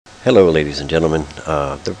Hello ladies and gentlemen.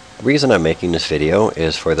 The reason I'm making this video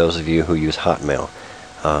is for those of you who use Hotmail.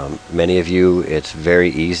 Many of you, it's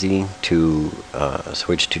very easy to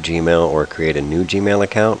switch to Gmail or create a new Gmail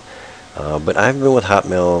account, but I've been with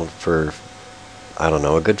Hotmail for, I don't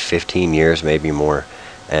know, a good 15 years, maybe more,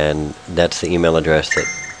 and that's the email address that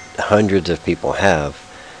hundreds of people have,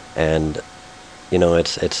 and you know,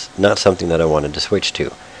 it's not something that I wanted to switch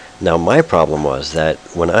to. Now my problem was that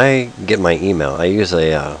when I get my email, I use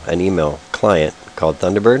an email client called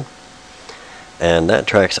Thunderbird, and that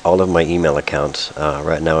tracks all of my email accounts.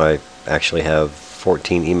 Right now I actually have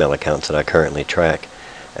 14 email accounts that I currently track,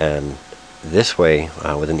 and this way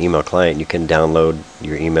with an email client you can download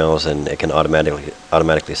your emails and it can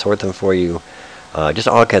automatically sort them for you. Just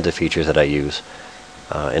all kinds of features that I use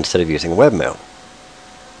instead of using webmail.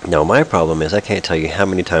 Now my problem is I can't tell you how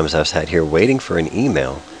many times I've sat here waiting for an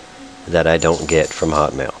email that I don't get from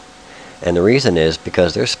Hotmail. And the reason is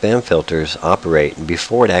because their spam filters operate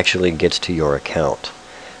before it actually gets to your account.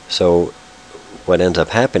 So what ends up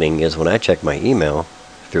happening is when I check my email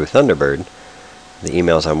through Thunderbird, the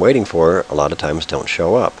emails I'm waiting for a lot of times don't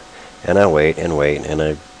show up. And I wait and wait and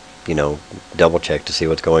I, double check to see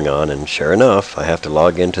what's going on, and sure enough, I have to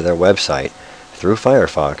log into their website through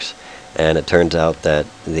Firefox, and it turns out that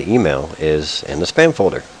the email is in the spam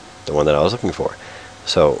folder, the one that I was looking for.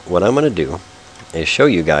 So what I'm going to do is show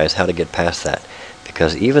you guys how to get past that,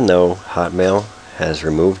 because even though Hotmail has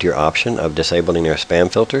removed your option of disabling their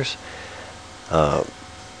spam filters,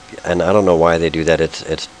 and I don't know why they do that, it's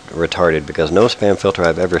retarded, because no spam filter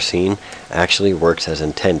I've ever seen actually works as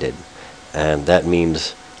intended, and that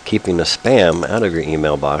means keeping the spam out of your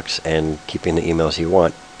email box and keeping the emails you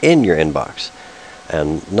want in your inbox,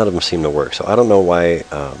 and none of them seem to work. So I don't know why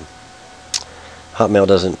Hotmail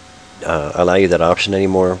doesn't allow you that option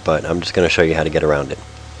anymore, but I'm just going to show you how to get around it.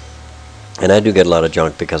 And I do get a lot of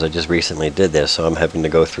junk because I just recently did this, so I'm having to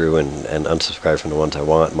go through and unsubscribe from the ones I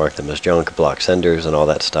want, mark them as junk, block senders, and all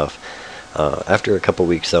that stuff. After a couple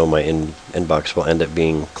weeks though, my inbox will end up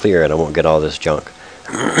being clear and I won't get all this junk.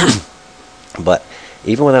 But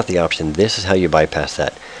even without the option, this is how you bypass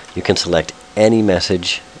that. You can select any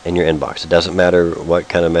message in your inbox. It doesn't matter what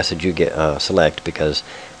kind of message you select, because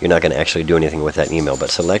you're not going to actually do anything with that email, but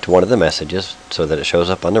select one of the messages so that it shows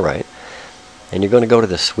up on the right, and you're going to go to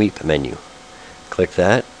the sweep menu. Click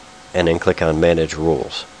that and then click on manage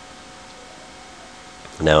rules.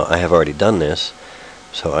 Now I have already done this,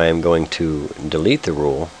 so I am going to delete the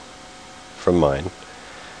rule from mine.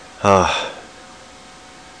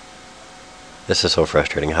 This is so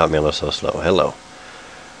frustrating. Hotmail is so slow. Hello.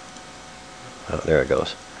 Oh, there it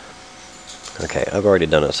goes. Okay, I've already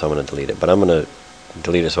done it, so I'm going to delete it, but I'm going to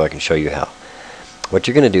delete it so I can show you how. What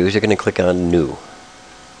you're going to do is you're going to click on New,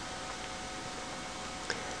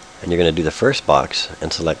 and you're going to do the first box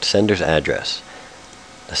and select Sender's Address.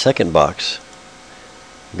 The second box,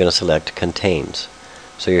 you're going to select Contains.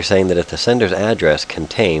 So you're saying that if the sender's address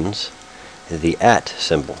contains the @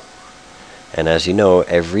 symbol, and as you know,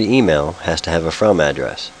 every email has to have a from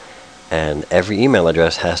address, and every email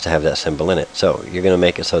address has to have that symbol in it. So you're going to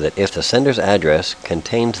make it so that if the sender's address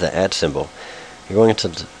contains the @ symbol, you're going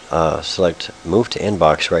to select Move to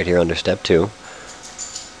Inbox right here under Step 2,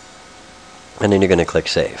 and then you're going to click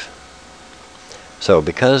Save. So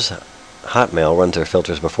because Hotmail runs their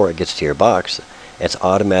filters before it gets to your box, it's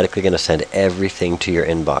automatically going to send everything to your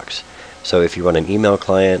inbox. So if you run an email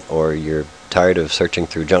client or you're tired of searching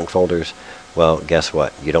through junk folders, well, guess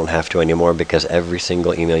what? You don't have to anymore, because every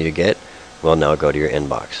single email you get will now go to your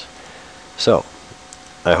inbox. So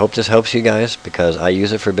I hope this helps you guys, because I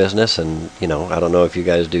use it for business, and I don't know if you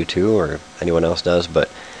guys do too or anyone else does,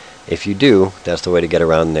 but if you do, that's the way to get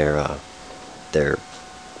around their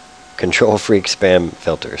control freak spam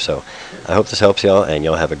filter. So I hope this helps y'all, and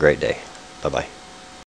y'all have a great day. Bye bye.